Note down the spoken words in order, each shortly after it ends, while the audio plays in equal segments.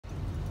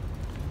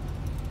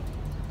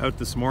Out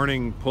this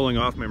morning pulling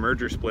off my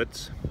merger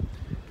splits.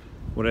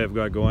 What I've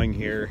got going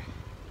here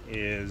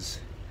is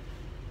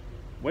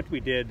what we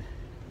did.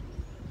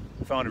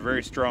 Found a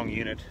very strong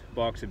unit,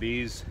 box of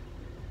bees.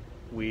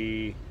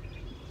 We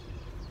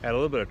had a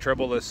little bit of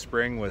trouble this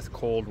spring with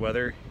cold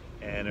weather,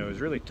 and it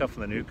was really tough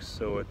on the nukes,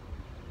 so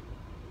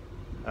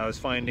I was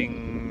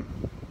finding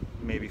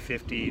maybe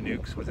 50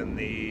 nukes within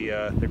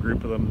the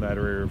group of them that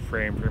were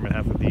frame and a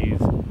half of bees,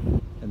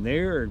 and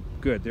they're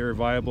good. They were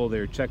viable. They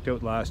were checked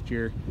out last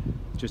year,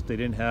 just they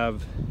didn't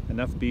have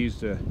enough bees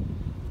to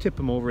tip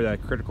them over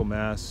that critical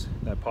mass,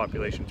 that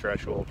population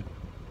threshold,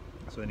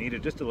 so they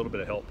needed just a little bit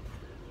of help.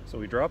 So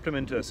we dropped them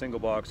into a single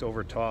box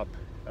over top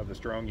of the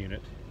strong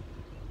unit,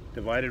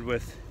 divided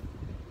with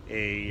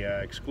a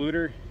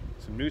excluder,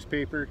 some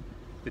newspaper.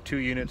 The two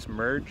units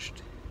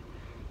merged,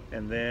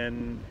 and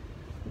then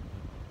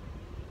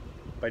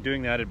by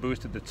doing that it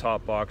boosted the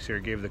top box here,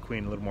 gave the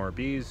queen a little more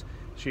bees.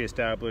 She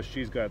established,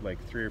 she's got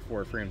like 3 or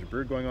 4 frames of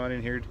brood going on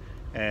in here,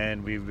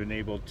 and we've been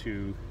able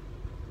to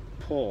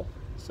pull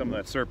some of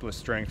that surplus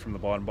strength from the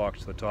bottom box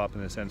to the top,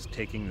 in a sense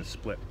taking the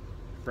split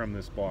from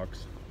this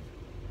box.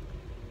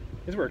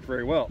 It's worked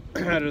very well.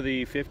 Out of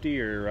the 50,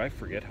 or I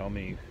forget how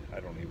many, I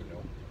don't even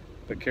know,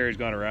 but Carrie's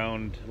gone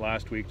around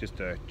last week just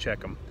to check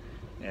them,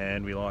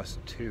 and we lost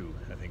 2,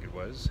 I think it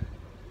was.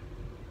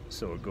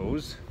 So it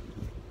goes.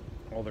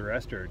 All the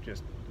rest are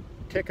just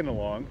ticking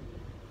along,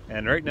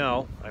 and right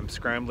now I'm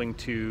scrambling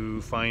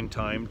to find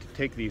time to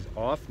take these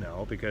off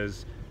now,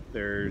 because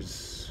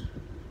there's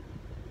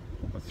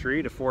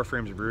 3 to 4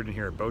 frames of brood in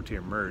here about to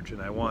emerge, and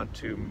I want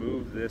to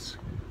move this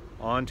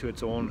onto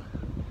its own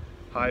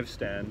hive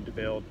stand to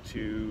be able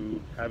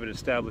to have it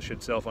establish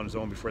itself on its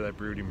own before that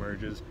brood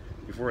emerges,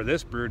 before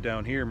this brood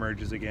down here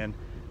emerges again,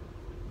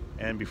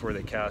 and before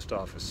they cast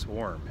off a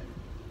swarm.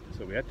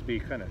 So we have to be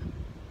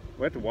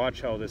we have to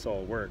watch how this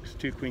all works.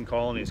 2 queen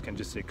colonies can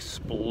just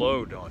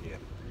explode on you,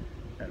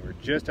 and we're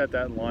just at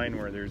that line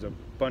where there's a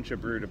bunch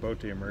of brood about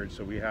to emerge,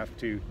 so we have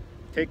to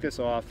take this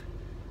off,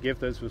 give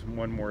this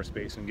one more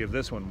space, and give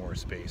this one more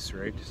space,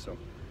 right? So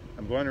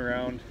I'm going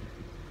around.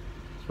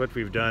 So what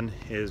we've done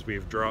is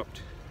we've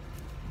dropped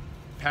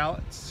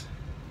pallets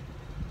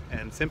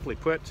and simply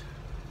put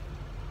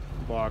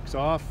box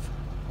off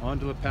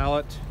onto the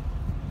pallet,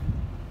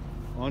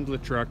 onto the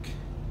truck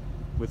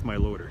with my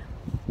loader.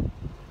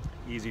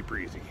 Easy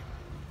breezy.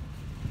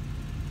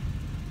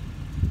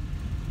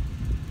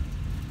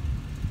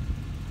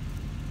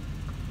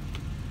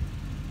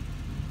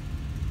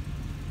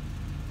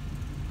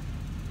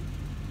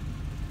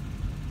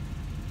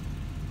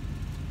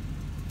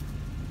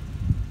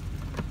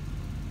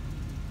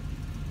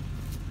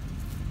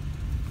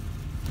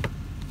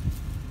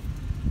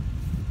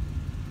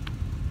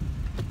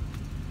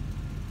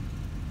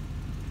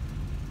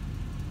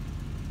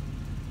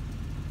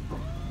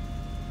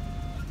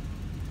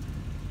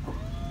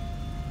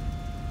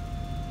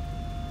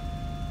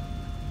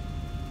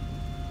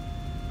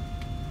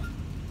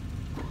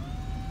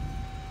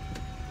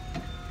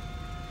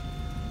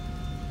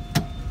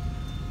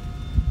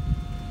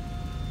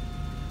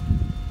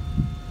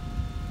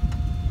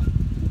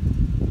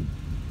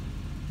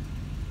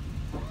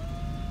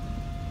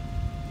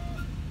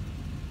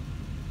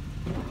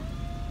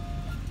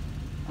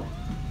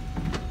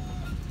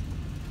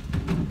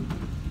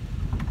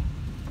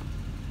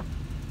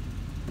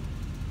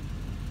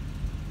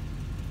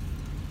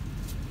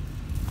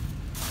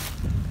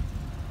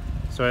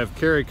 So I have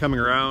Carrie coming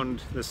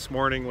around this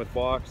morning with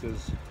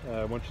boxes.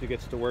 Once she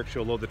gets to work,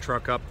 she'll load the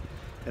truck up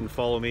and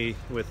follow me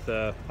with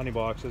honey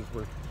boxes.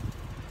 We're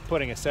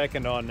putting a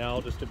second on now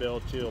just to be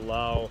able to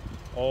allow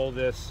all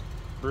this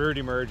brood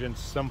emergence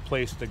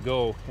someplace to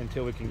go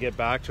until we can get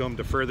back to them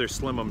to further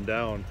slim them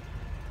down.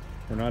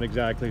 We're not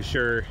exactly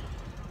sure,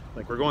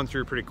 like we're going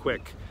through pretty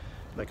quick,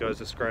 like I was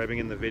describing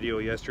in the video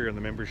yesterday on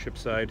the membership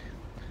side.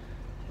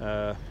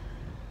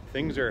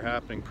 Things are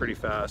happening pretty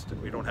fast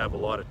and we don't have a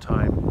lot of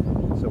time,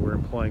 so we're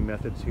employing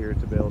methods here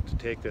to be able to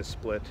take this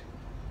split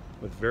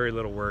with very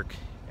little work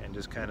and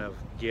just kind of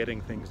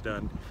getting things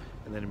done,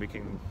 and then we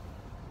can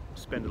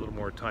spend a little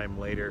more time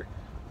later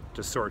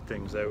to sort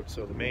things out.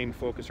 So the main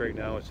focus right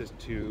now is just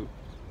to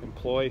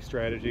employ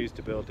strategies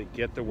to be able to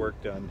get the work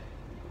done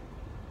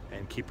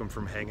and keep them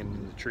from hanging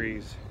in the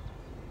trees.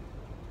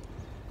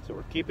 So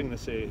we're keeping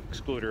this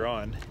excluder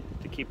on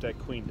to keep that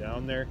queen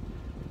down there,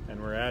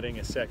 and we're adding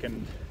a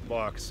second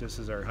box. This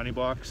is our honey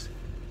box.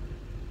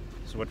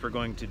 So what we're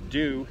going to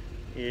do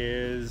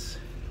is,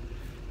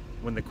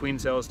 when the queen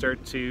cells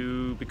start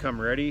to become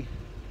ready,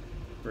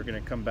 we're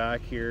going to come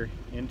back here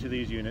into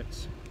these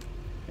units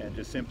and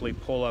just simply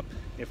pull up.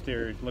 If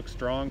they look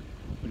strong,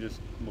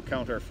 we'll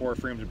count our 4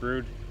 frames of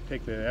brood,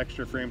 take the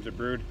extra frames of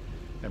brood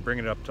and bring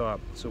it up top.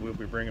 So we'll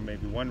be bringing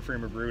maybe 1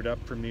 frame of brood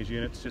up from these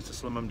units just to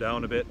slim them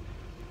down a bit,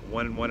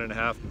 1 and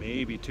 1.5,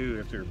 maybe 2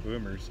 if they're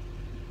boomers,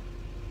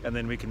 and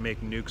then we can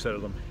make nukes out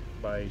of them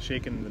by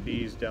shaking the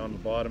bees down the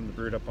bottom, the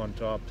brood up on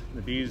top.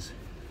 The bees,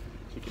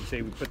 as you can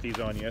see, we put these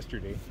on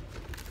yesterday.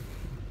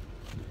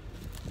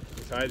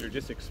 These hives are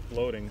just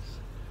exploding.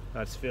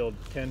 That's filled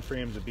 10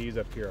 frames of bees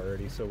up here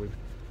already, so we've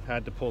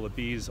had to pull the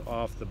bees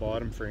off the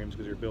bottom frames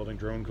because we were building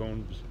drone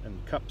cones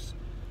and cups.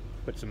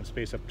 Put some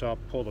space up top,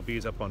 pull the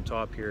bees up on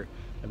top here,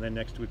 and then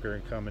next week we're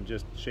gonna come and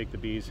just shake the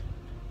bees,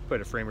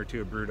 put a frame or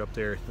two of brood up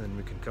there, and then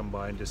we can come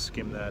by and just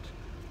skim that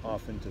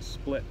off into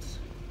splits.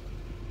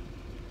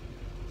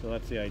 So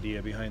that's the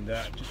idea behind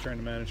that, just trying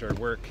to manage our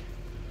work.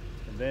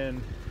 And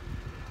then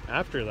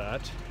after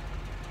that,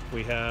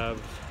 we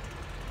have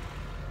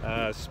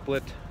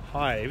split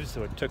hives,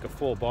 so it took a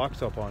full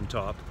box up on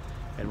top,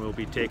 and we'll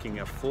be taking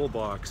a full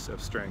box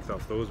of strength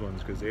off those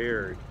ones because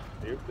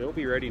they'll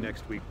be ready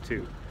next week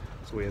too.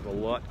 So we have a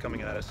lot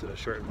coming at us in a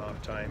short amount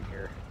of time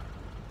here.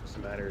 It's a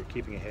matter of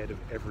keeping ahead of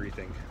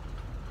everything.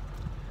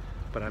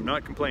 But I'm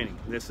not complaining.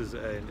 This is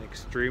an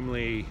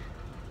extremely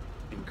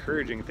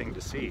encouraging thing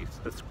to see. It's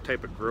this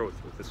type of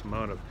growth with this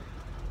amount of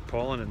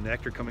pollen and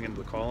nectar coming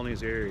into the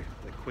colonies. The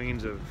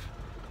queens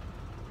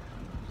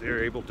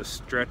they're able to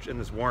stretch in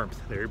this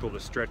warmth. They're able to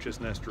stretch this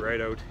nest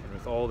right out, and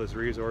with all this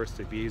resource,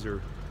 the bees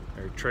are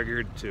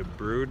triggered to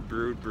brood,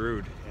 brood,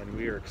 brood, and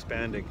we are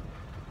expanding.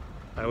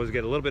 I always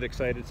get a little bit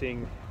excited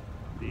seeing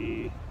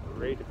the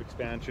rate of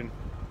expansion.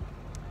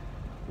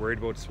 Worried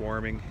about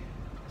swarming.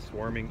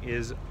 Swarming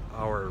is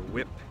our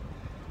whip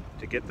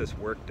to get this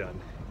work done.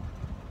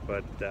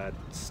 But that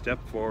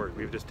step forward,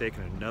 we've just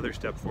taken another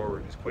step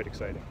forward, is quite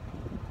exciting.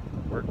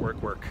 Work,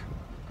 work, work.